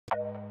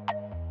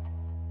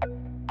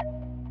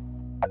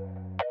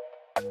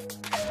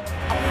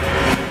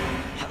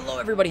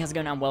Everybody, how's it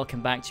going, and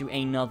welcome back to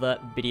another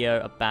video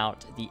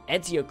about the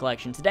Ezio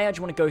collection. Today I just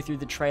want to go through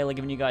the trailer,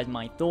 giving you guys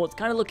my thoughts,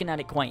 kind of looking at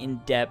it quite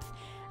in depth,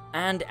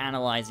 and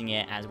analyzing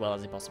it as well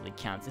as it possibly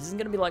can. This isn't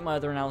going to be like my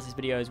other analysis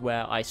videos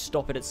where I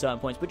stop it at certain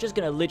points. We're just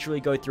going to literally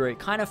go through it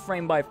kind of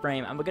frame by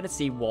frame, and we're going to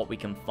see what we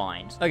can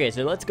find. Okay,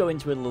 so let's go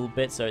into it a little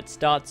bit. So it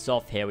starts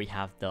off here. We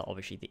have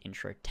obviously the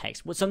intro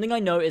text. Something I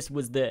noticed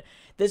was that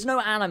there's no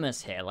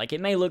animus here. Like,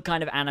 it may look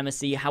kind of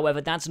animus-y, however,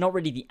 that's not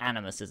really the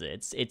animus, is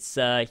it? It's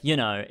you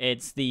know,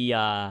 it's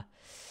the,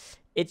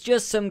 it's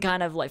just some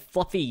kind of, like,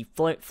 fluffy,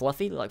 like,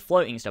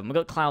 floating stuff. We've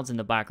got clouds in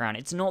the background.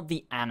 It's not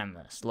the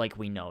animus, like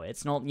we know it.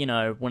 It's not, you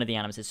know, one of the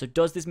animuses. So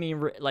does this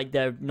mean, like,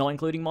 they're not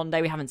including modern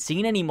day? We haven't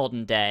seen any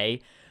modern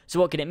day.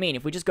 So what could it mean?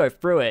 If we just go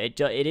through it,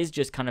 it is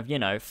just kind of, you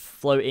know,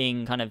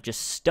 floating kind of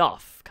just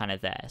stuff kind of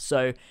there.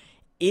 So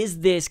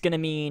is this going to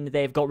mean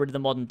they've got rid of the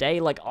modern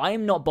day? Like,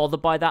 I'm not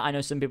bothered by that. I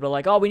know some people are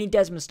like, oh, we need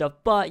Desmond stuff.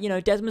 But, you know,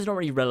 Desmond's not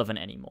really relevant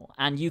anymore.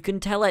 And you can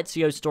tell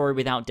Ezio's story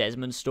without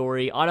Desmond's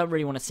story. I don't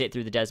really want to sit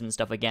through the Desmond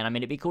stuff again. I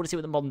mean, it'd be cool to see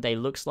what the modern day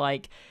looks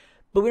like.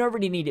 But we don't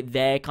really need it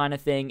there kind of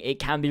thing. It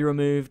can be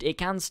removed. It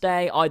can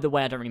stay. Either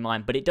way, I don't really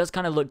mind. But it does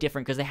kind of look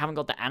different because they haven't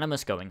got the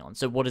animus going on.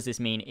 So what does this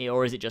mean?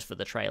 Or is it just for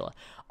the trailer?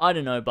 I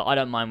don't know, but I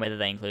don't mind whether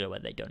they include it or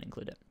whether they don't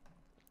include it.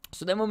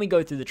 So then when we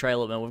go through the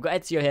trailer, we've got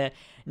Ezio here.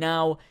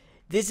 Now,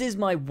 this is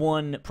my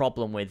one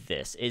problem with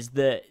this, is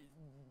that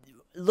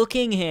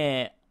looking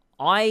here,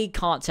 I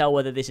can't tell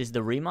whether this is the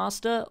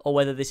remaster or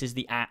whether this is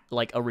the,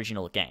 like,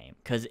 original game,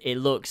 because it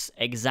looks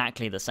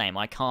exactly the same.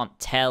 I can't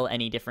tell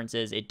any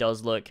differences. It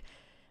does look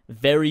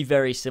very,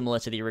 very similar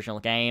to the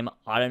original game.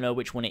 I don't know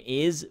which one it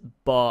is,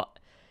 but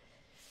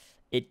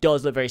it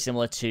does look very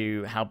similar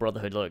to how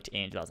Brotherhood looked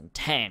in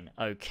 2010.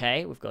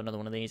 Okay, we've got another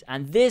one of these.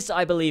 And this,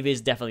 I believe,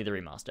 is definitely the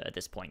remaster at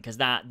this point, because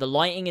the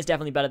lighting is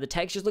definitely better. The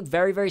textures look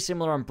very, very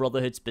similar on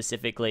Brotherhood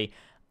specifically.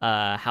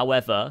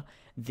 However,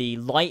 the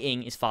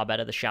lighting is far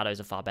better. The shadows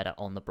are far better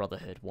on the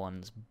Brotherhood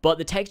ones. But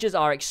the textures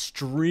are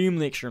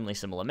extremely, extremely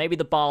similar. Maybe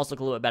the bars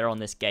look a little bit better on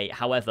this gate.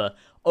 However,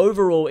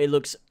 overall, it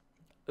looks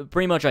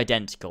pretty much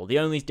identical. The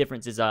only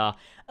differences are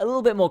a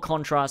little bit more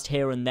contrast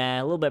here and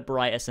there, a little bit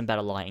brighter, some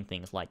better lighting,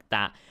 things like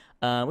that.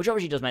 Which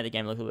obviously does make the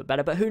game look a little bit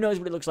better, but who knows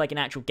what it looks like in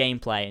actual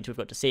gameplay until we've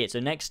got to see it. So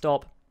next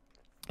stop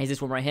is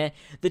this one right here.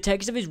 The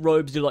text of his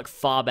robes do look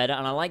far better,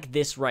 and I like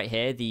this right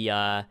here,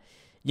 the,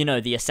 you know,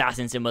 the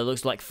assassin symbol. It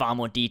looks like far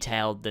more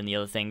detailed than the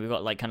other thing. We've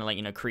got, like, kind of like,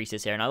 you know,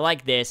 creases here, and I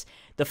like this.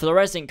 The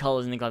fluorescent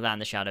colors and things like that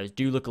and the shadows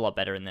do look a lot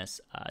better in this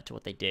to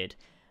what they did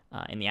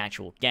in the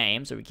actual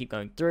game. So we keep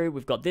going through.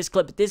 We've got this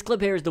clip. This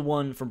clip here is the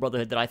one from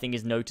Brotherhood that I think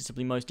is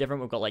noticeably most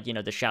different. We've got, like, you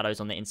know, the shadows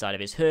on the inside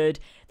of his hood,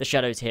 the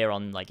shadows here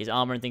on, like, his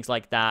armor and things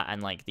like that,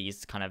 and, like,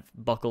 these kind of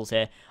buckles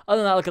here.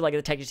 Other than that, look at, like,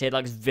 the textures here. It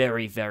looks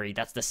very, very,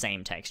 that's the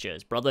same texture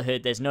as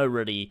Brotherhood. There's no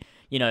really,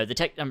 you know, the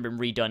text haven't been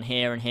redone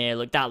here and here.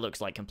 Look, that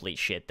looks like complete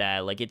shit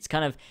there. Like, it's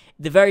kind of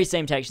the very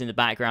same texture in the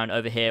background.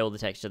 Over here, all the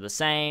texture are the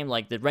same.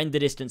 Like, the render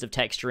distance of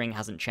texturing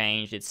hasn't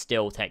changed. It's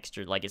still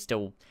textured. Like, it's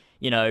still,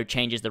 you know,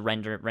 changes the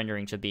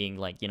rendering to being,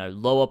 like, you know,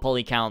 lower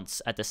poly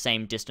counts at the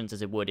same distance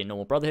as it would in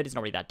normal Brotherhood. It's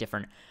not really that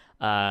different.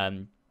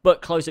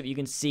 But close up, you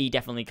can see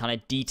definitely kind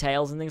of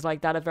details and things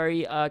like that are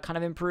very kind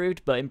of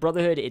improved. But in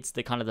Brotherhood, it's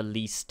the kind of the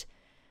least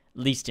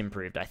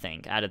improved, I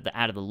think, out of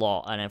the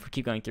lot. And if we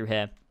keep going through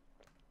here,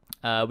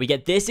 we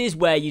get, this is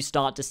where you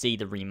start to see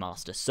the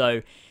remaster.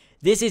 So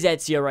this is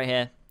Ezio right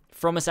here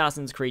from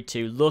Assassin's Creed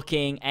 2,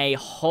 looking a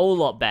whole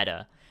lot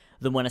better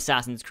than when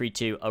Assassin's Creed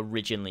 2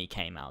 originally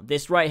came out.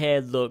 This right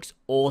here looks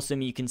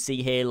awesome. You can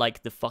see here,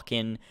 like, the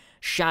fucking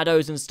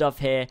shadows and stuff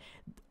here.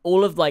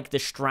 All of, like, the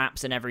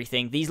straps and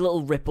everything. These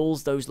little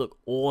ripples, those look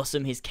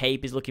awesome. His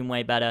cape is looking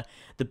way better.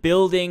 The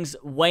buildings,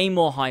 way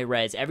more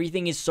high-res.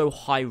 Everything is so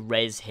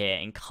high-res here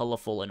and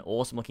colorful and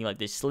awesome looking. Like,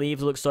 the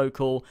sleeves look so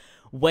cool.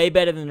 Way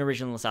better than the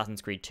original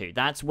Assassin's Creed 2.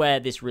 That's where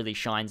this really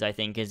shines, I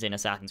think, is in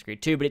Assassin's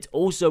Creed 2. But it's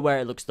also where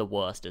it looks the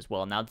worst as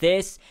well. Now,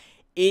 this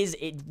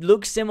it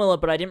looks similar,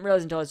 but I didn't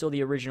realize until I saw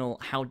the original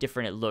how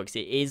different it looks.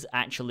 It is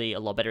actually a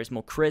lot better. It's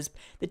more crisp.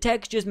 The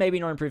textures maybe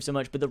not improved so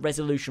much, but the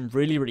resolution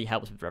really, really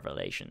helps with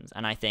Revelations.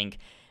 And I think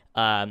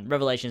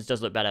Revelations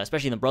does look better,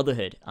 especially in the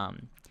Brotherhood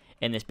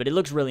in this. But it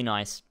looks really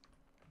nice.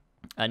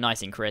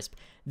 Nice and crisp.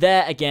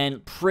 There,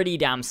 again, pretty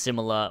damn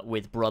similar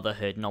with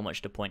Brotherhood. Not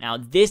much to point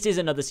out. This is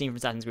another scene from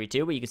Assassin's Creed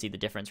 2 where you can see the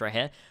difference right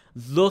here.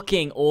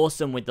 Looking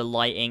awesome with the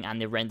lighting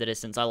and the render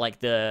distance. I like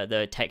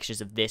the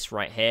textures of this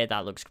right here.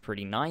 That looks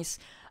pretty nice.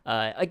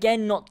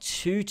 Again, not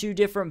too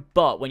different,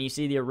 but when you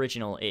see the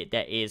original,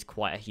 there is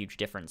quite a huge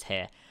difference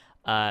here.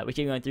 We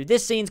keep going through.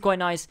 This scene's quite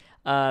nice.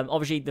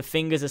 Obviously, the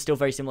fingers are still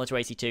very similar to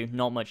AC2.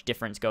 Not much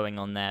difference going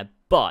on there.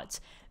 But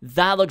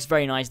that looks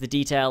very nice. The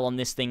detail on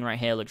this thing right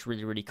here looks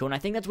really, really cool. And I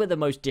think that's where the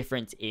most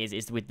difference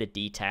is with the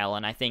detail.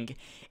 And I think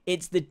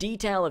it's the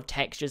detail of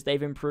textures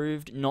they've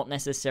improved, not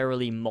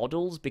necessarily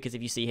models. Because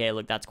if you see here,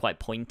 look, that's quite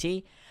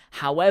pointy.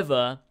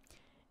 However,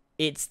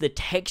 it's the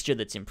texture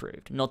that's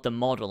improved, not the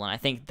model. And I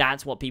think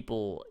that's what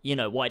people, you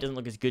know, why it doesn't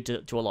look as good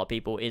to a lot of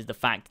people is the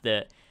fact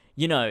that,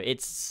 you know,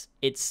 it's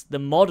the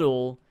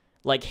model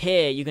Like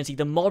here, you can see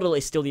the model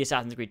is still the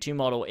Assassin's Creed 2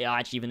 model.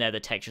 Actually, even there, the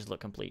textures look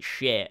complete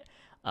shit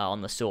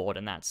on the sword,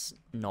 and that's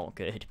not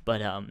good.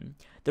 But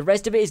the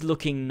rest of it is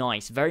looking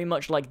nice. Very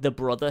much like the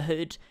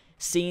Brotherhood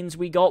scenes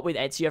we got with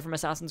Ezio from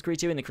Assassin's Creed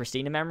 2 in the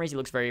Christina memories. It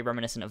looks very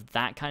reminiscent of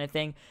that kind of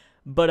thing.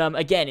 But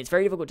again, it's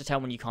very difficult to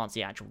tell when you can't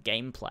see actual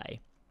gameplay.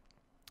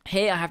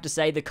 Here, I have to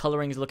say, the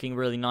coloring is looking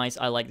really nice.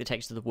 I like the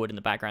texture of the wood in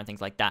the background, things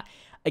like that.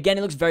 Again,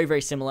 it looks very,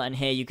 very similar, and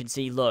here you can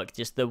see, look,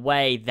 just the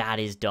way that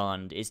is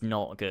done is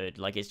not good.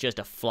 Like, it's just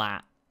a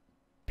flat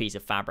piece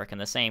of fabric, and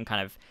the same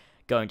kind of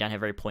going down here,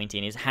 very pointy,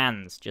 and his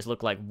hands just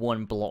look like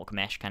one block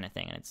mesh kind of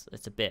thing, and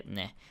it's a bit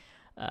meh.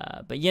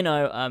 But, you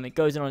know, it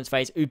goes in on his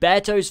face.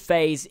 Uberto's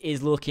face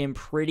is looking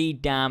pretty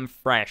damn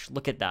fresh.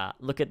 Look at that.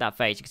 Look at that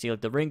face. You can see,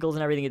 like, the wrinkles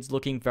and everything. It's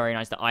looking very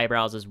nice. The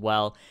eyebrows as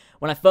well.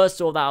 When I first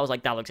saw that, I was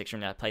like, that looks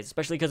extremely out of place,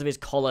 especially because of his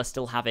collar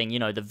still having, you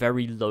know, the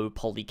very low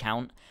poly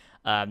count.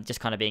 Just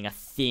kind of being a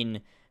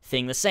thin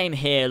thing. The same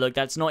here. Look,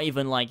 that's not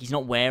even, like, he's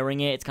not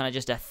wearing it. It's kind of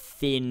just a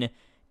thin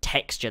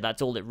texture.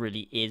 That's all it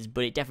really is.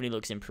 But it definitely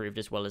looks improved,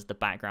 as well as the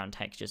background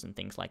textures and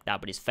things like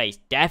that. But his face,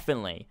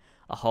 definitely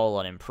a whole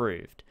lot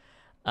improved.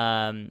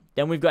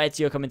 Then we've got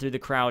Ezio coming through the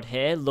crowd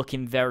here,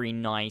 looking very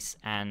nice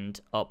and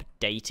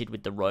updated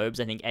with the robes.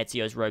 I think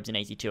Ezio's robes in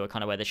 82 are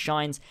kind of where the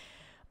shines.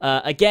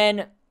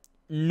 Again,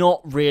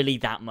 not really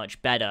that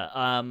much better.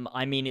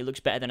 I mean, it looks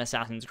better than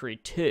Assassin's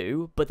Creed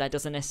 2, but that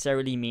doesn't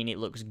necessarily mean it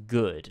looks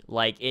good.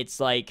 Like, it's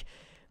like,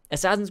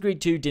 Assassin's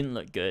Creed 2 didn't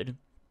look good.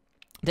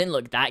 Didn't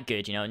look that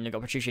good, you know, and you've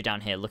got Patricia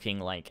down here looking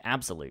like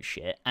absolute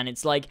shit. And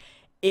it's like,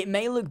 it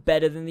may look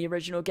better than the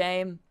original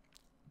game,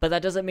 but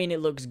that doesn't mean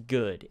it looks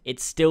good. It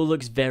still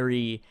looks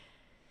very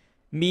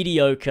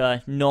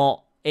mediocre.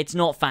 It's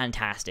not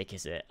fantastic,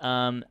 is it?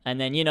 And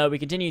then, you know, we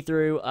continue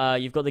through.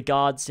 You've got the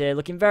guards here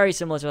looking very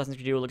similar to Assassin's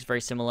Creed 2. It looks very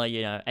similar.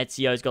 You know,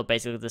 Ezio's got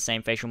basically the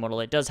same facial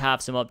model. It does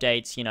have some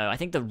updates. You know, I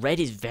think the red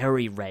is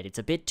very red. It's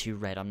a bit too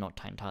red. I'm not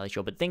entirely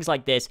sure. But things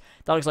like this,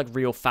 that looks like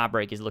real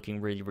fabric, is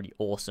looking really, really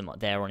awesome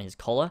there on his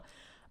collar.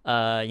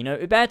 You know,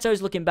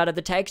 Uberto's looking better.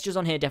 The textures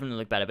on here definitely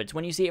look better. But it's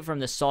when you see it from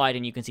the side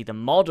and you can see the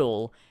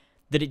model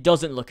that it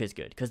doesn't look as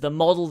good, because the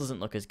model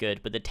doesn't look as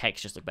good, but the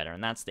textures look better,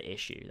 and that's the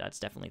issue. That's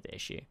definitely the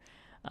issue.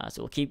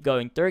 So we'll keep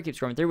going through, keep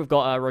scrolling through. We've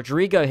got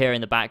Rodrigo here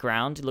in the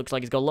background. It looks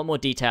like he's got a lot more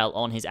detail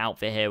on his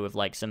outfit here with,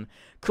 like, some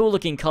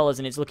cool-looking colors,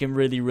 and it's looking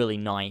really, really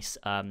nice.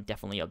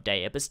 Definitely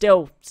updated, but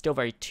still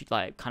very,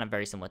 like, kind of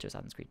very similar to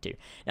Assassin's Creed 2.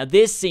 Now,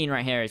 this scene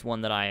right here is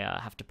one that I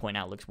have to point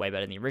out looks way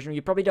better than the original.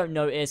 You probably don't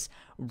notice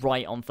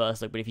right on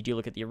first look, but if you do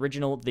look at the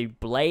original, the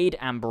blade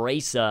and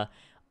bracer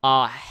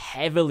are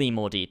heavily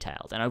more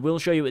detailed. And I will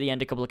show you at the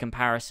end a couple of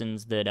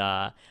comparisons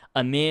that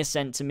Amir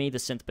sent to me, the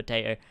Synth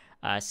Potato,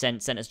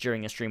 sent us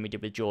during a stream we did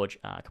with George,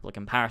 a couple of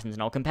comparisons,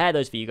 and I'll compare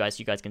those for you guys so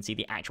you guys can see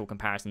the actual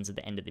comparisons at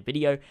the end of the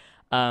video.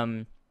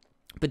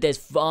 But there's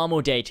far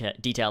more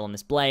detail on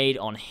this blade,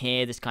 on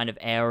here, this kind of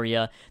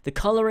area. The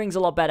coloring's a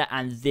lot better,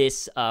 and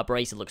this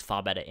bracer looks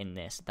far better in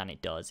this than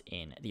it does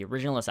in the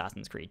original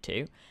Assassin's Creed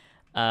 2.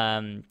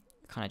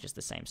 Kind of just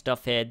the same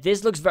stuff here.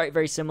 This looks very,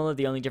 very similar.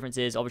 The only difference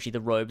is, obviously, the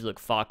robes look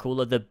far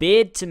cooler. The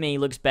beard, to me,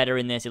 looks better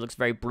in this. It looks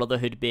very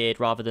Brotherhood beard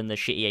rather than the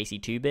shitty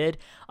AC2 beard.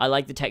 I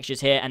like the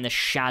textures here, and the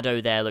shadow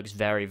there looks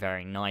very,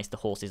 very nice. The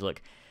horses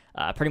look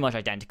pretty much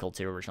identical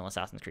to original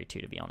Assassin's Creed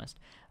 2, to be honest.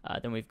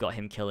 Then we've got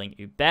him killing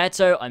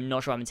Uberto. I'm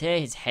not sure what happens here.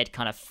 His head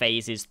kind of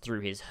phases through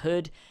his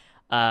hood,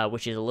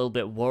 which is a little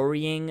bit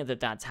worrying that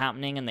that's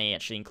happening, and they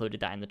actually included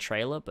that in the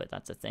trailer, but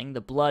that's a thing.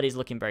 The blood is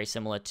looking very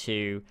similar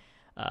to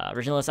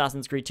original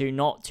Assassin's Creed 2,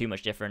 not too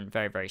much different,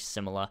 very, very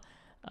similar.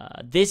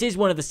 This is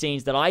one of the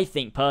scenes that I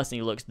think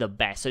personally looks the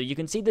best. So you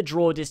can see the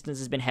draw distance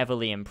has been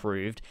heavily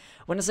improved.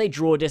 When I say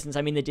draw distance,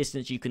 I mean the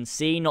distance you can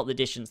see, not the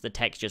distance the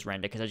textures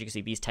render, because as you can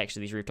see, these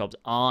textures, these rooftops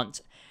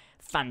aren't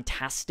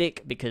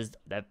fantastic because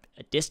they're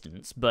a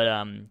distance, but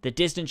the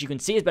distance you can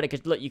see is better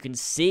because, look, you can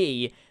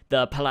see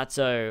the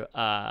Palazzo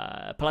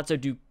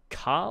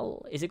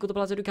Ducale. Is it called the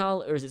Palazzo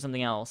Ducale, or is it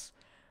something else?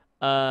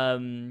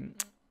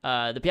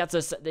 The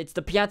Piazza, it's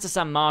the Piazza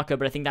San Marco,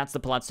 but I think that's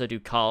the Palazzo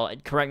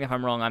Ducale. Correct me if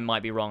I'm wrong, I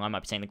might be wrong, I might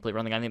be saying the complete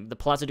wrong thing. I think the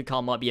Palazzo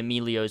Ducale might be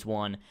Emilio's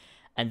one,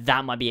 and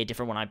that might be a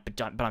different one,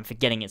 but I'm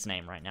forgetting its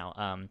name right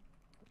now.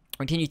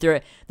 Continue through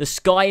it. The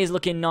sky is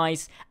looking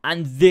nice,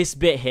 and this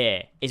bit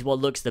here is what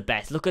looks the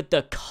best. Look at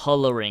the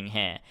coloring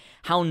here.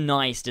 How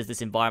nice does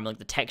this environment look?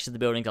 The texture of the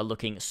buildings are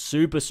looking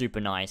super, super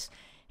nice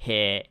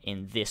here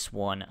in this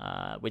one,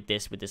 with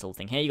this little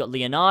thing here. You got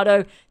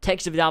Leonardo.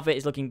 Texture of his outfit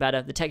is looking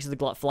better. The texture of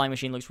the flying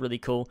machine looks really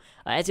cool.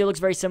 Ezio looks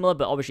very similar,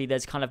 but obviously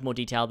there's kind of more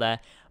detail there.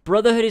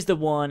 Brotherhood is the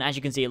one, as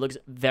you can see, it looks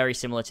very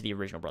similar to the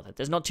original Brotherhood.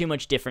 There's not too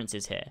much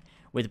differences here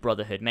with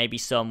Brotherhood. Maybe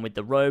some with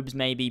the robes,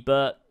 maybe,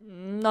 but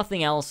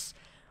nothing else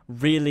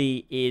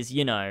really is,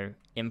 you know,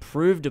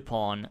 improved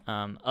upon,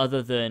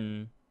 other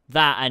than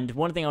that. And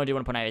one thing I do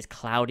want to point out is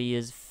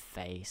Claudia's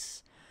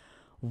face.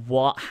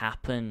 What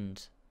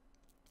happened?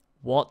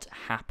 What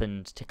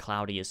happened to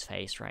Claudia's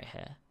face right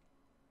here?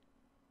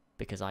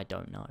 Because I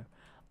don't know.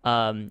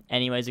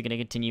 Anyways, we're going to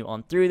continue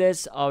on through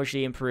this.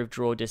 Obviously, improved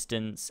draw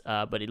distance,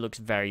 but it looks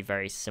very,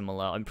 very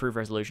similar. Improved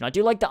resolution. I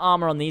do like the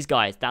armor on these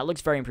guys. That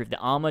looks very improved. The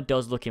armor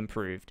does look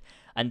improved,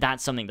 and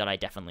that's something that I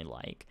definitely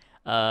like.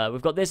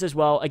 We've got this as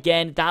well.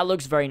 Again, that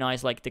looks very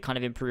nice, like the kind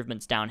of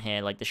improvements down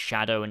here, like the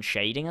shadow and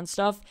shading and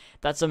stuff.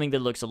 That's something that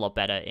looks a lot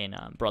better in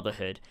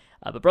Brotherhood.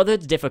 But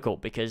Brotherhood's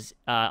difficult because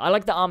I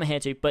like the armor here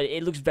too, but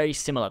it looks very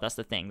similar. That's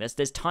the thing.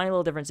 There's tiny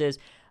little differences.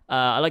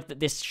 I like that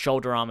this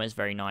shoulder armor is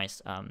very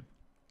nice.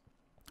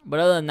 But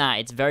other than that,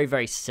 it's very,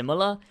 very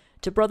similar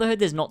to Brotherhood.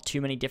 There's not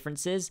too many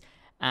differences.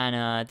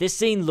 And this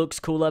scene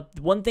looks cooler.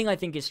 One thing I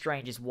think is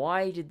strange is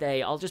why did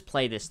they... I'll just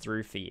play this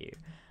through for you.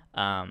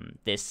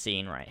 This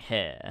scene right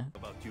here.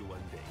 About you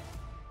one day.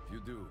 If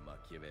you do,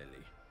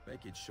 Machiavelli,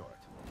 make it short.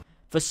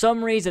 For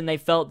some reason, they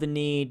felt the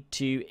need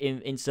to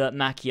insert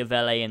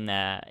Machiavelli in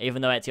there.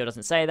 Even though Ezio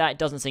doesn't say that, it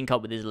doesn't sync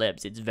up with his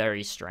lips. It's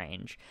very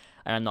strange.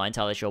 And I'm not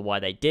entirely sure why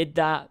they did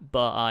that,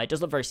 but it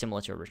does look very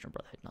similar to original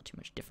Brotherhood. Not too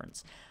much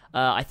difference.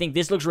 I think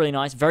this looks really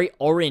nice. Very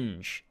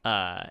orange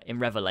in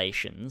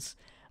Revelations.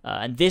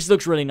 And this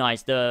looks really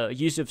nice. The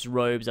Yusuf's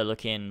robes are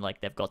looking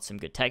like they've got some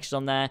good texture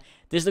on there.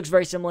 This looks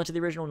very similar to the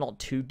original. Not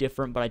too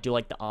different, but I do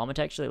like the armor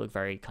texture. They look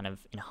very kind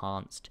of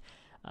enhanced.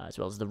 As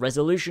well as the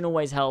resolution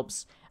always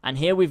helps. And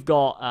here we've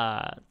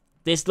got...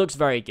 this looks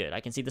very good.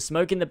 I can see the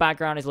smoke in the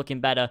background is looking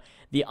better.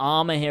 The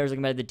armor here is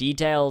looking better. The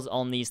details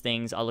on these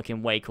things are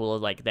looking way cooler,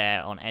 like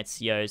there on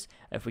Ezio's.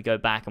 If we go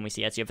back and we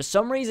see Ezio, for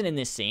some reason in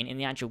this scene, in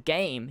the actual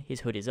game, his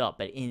hood is up.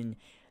 But in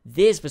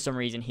this, for some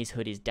reason, his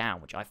hood is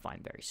down, which I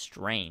find very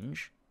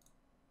strange.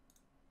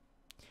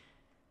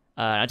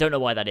 I don't know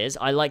why that is.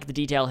 I like the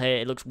detail here.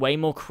 It looks way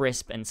more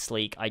crisp and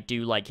sleek. I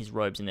do like his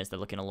robes in this. They're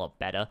looking a lot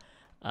better.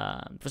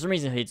 For some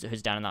reason,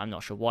 hood's down in that. I'm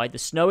not sure why. The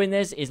snow in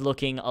this is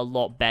looking a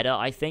lot better,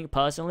 I think,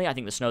 personally. I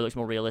think the snow looks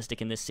more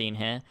realistic in this scene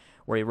here,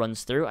 where he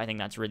runs through. I think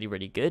that's really,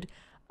 really good.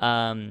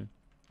 Next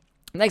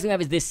thing we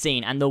have is this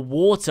scene, and the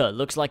water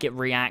looks like it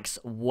reacts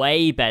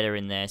way better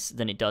in this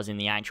than it does in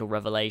the actual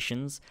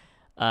Revelations.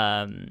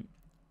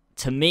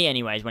 To me,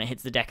 anyways, when it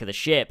hits the deck of the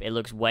ship, it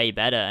looks way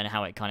better and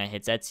how it kind of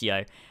hits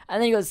Ezio.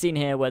 And then you got the scene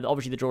here where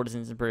obviously the draw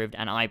distance is improved,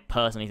 and I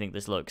personally think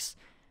this looks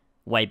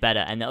way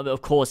better. And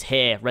of course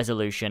here,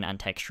 resolution and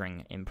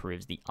texturing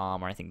improves the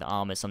armor. I think the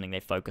armor is something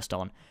they focused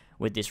on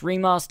with this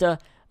remaster.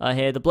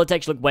 Here, the blood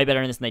texture look way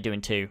better in this than they do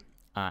in 2.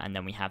 And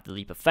then we have the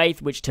Leap of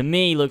Faith, which to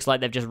me looks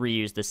like they've just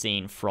reused the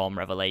scene from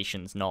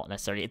Revelations, not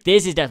necessarily...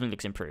 This is definitely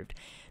looks improved.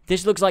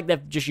 This looks like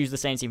they've just used the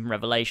same scene from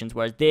Revelations,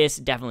 whereas this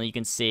definitely you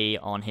can see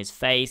on his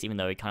face, even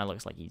though it kind of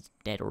looks like he's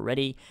dead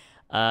already.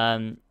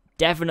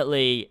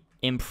 Definitely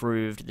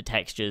improved the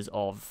textures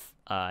of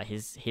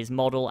his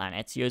model and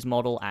Ezio's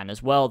model, and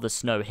as well the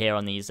snow here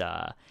on these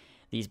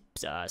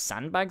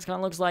sandbags kind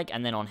of looks like,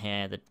 and then on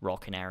here the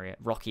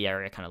rocky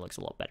area kind of looks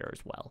a lot better as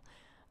well.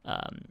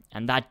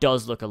 And that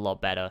does look a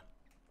lot better.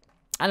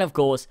 And of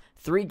course,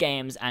 3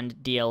 games and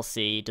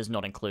DLC does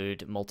not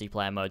include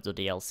multiplayer modes or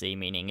DLC,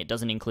 meaning it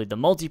doesn't include the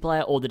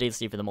multiplayer or the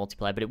DLC for the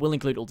multiplayer, but it will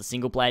include all the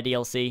single-player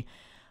DLC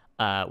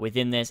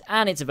within this,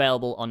 and it's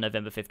available on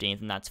November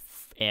 15th, and that's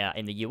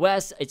in the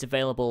US. It's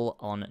available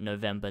on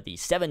November the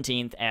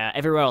 17th,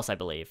 everywhere else, I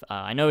believe.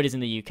 I know it is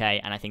in the UK,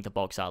 and I think the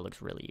box art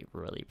looks really,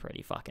 really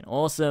pretty fucking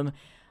awesome.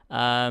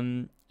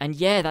 And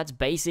yeah, that's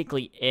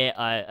basically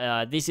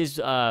it. This is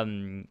a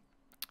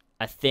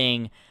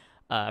thing...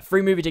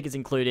 free movie tickets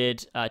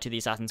included to the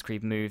Assassin's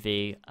Creed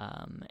movie.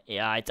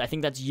 Yeah, I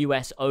think that's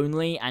US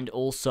only, and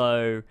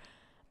also,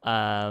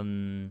 I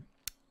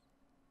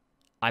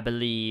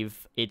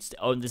believe there's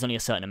only a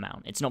certain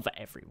amount. It's not for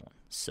everyone,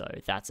 so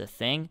that's a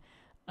thing.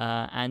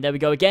 And there we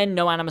go again.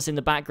 No animus in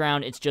the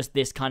background. It's just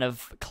this kind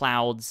of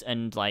clouds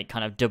and like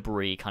kind of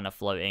debris kind of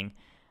floating,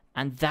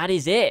 and that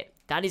is it.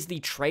 That is the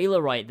trailer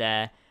right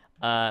there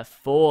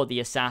for the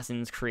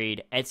Assassin's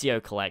Creed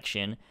Ezio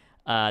collection.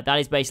 That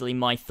is basically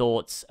my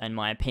thoughts and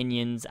my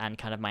opinions and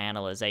kind of my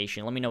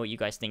analyzation. Let me know what you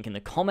guys think in the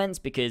comments,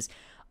 because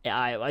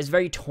I was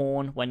very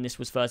torn when this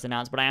was first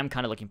announced, but I am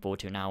kind of looking forward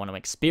to it now. I want to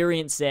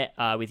experience it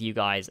with you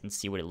guys and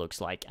see what it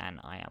looks like, and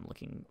I am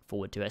looking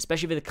forward to it,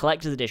 especially for the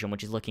collector's edition,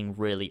 which is looking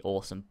really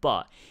awesome.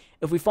 But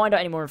if we find out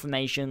any more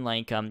information,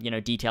 like,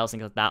 details,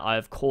 things like that, I,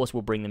 of course,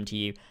 will bring them to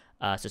you.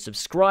 So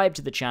subscribe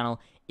to the channel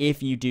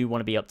if you do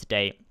want to be up to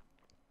date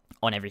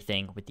on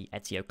everything with the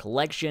Ezio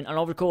collection, and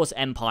of course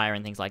Empire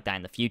and things like that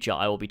in the future.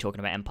 I will be talking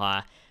about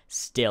Empire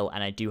still,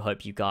 and I do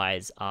hope you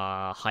guys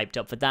are hyped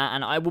up for that,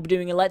 and I will be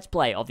doing a Let's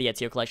Play of the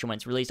Ezio collection when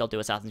it's released. I'll do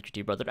Assassin's Creed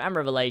 2 Brotherhood and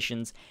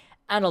Revelations,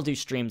 and I'll do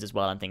streams as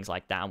well and things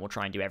like that, and we'll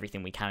try and do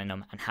everything we can in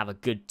them and have a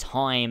good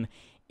time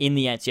in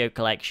the Ezio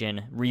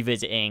collection,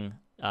 revisiting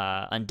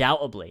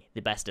undoubtedly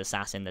the best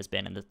assassin there's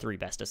been in the 3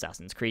 best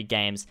Assassin's Creed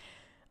games.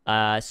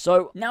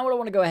 So now what I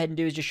want to go ahead and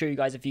do is just show you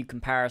guys a few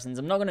comparisons.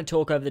 I'm not going to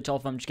talk over the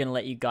top. I'm just going to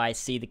let you guys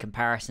see the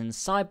comparisons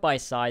side by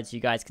side so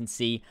you guys can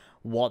see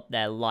what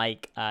they're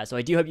like. So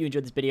I do hope you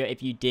enjoyed this video.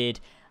 If you did,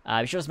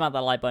 be sure to smash that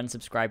like button,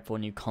 subscribe for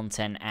new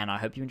content, and I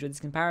hope you enjoyed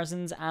these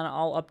comparisons, and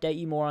I'll update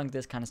you more on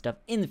this kind of stuff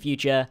in the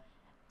future.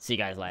 See you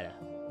guys later.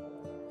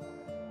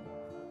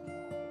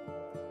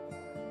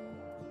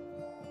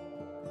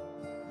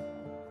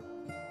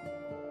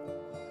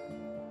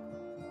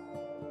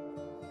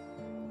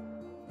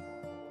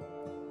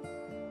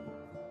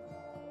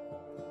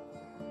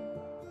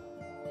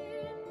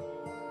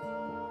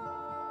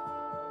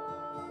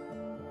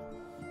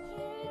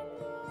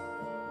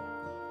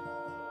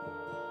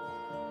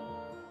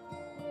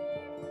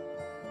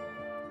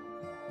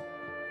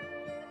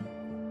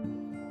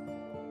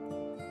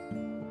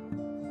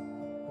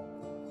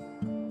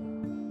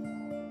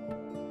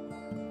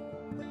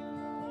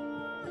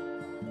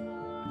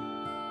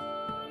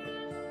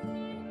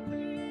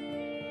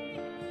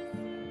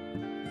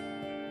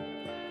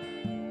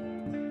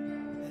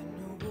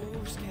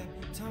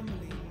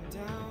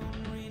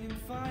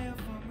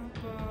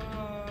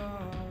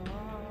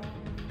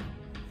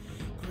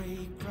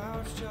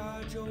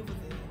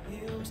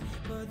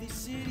 these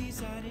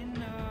cities I didn't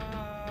know.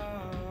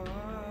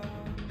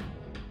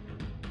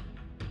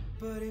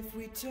 But if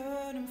we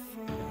turn and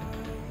fight,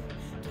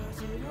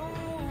 does it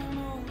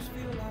almost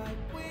feel like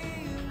we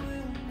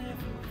will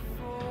never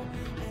fall?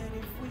 And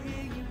if we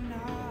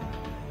unite,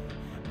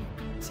 we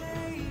can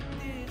take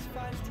this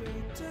fight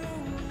straight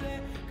to